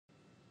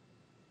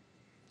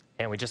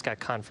And we just got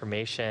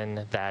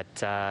confirmation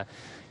that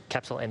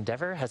capsule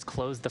Endeavour has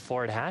closed the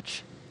forward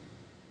hatch.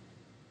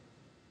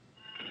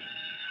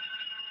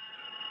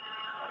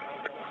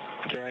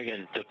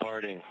 Dragon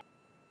departing.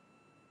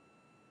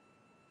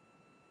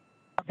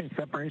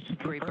 Separation.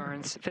 Great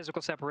Burns.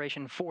 Physical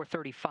separation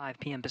 4:35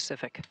 p.m.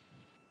 Pacific.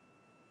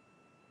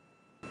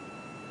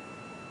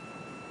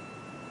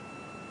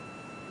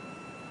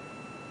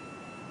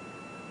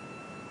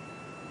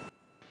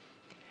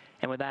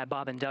 And with that,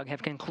 Bob and Doug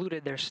have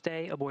concluded their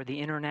stay aboard the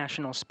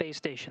International Space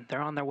Station.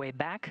 They're on their way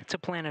back to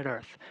planet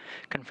Earth.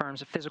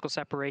 Confirms a physical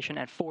separation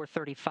at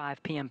 4:35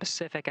 p.m.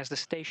 Pacific as the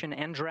station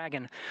and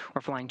Dragon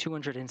were flying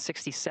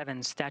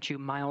 267 statute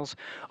miles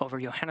over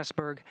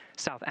Johannesburg,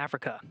 South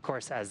Africa. Of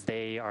course, as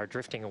they are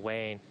drifting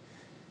away,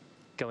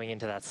 going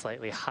into that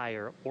slightly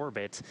higher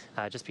orbit,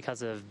 just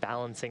because of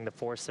balancing the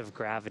force of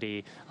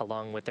gravity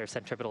along with their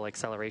centripetal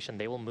acceleration,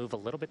 they will move a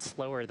little bit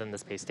slower than the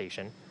space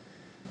station.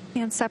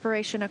 And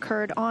separation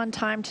occurred on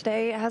time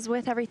today, as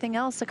with everything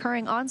else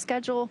occurring on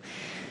schedule,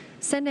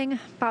 sending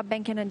Bob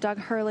Behnken and Doug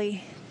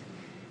Hurley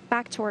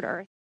back toward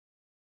Earth.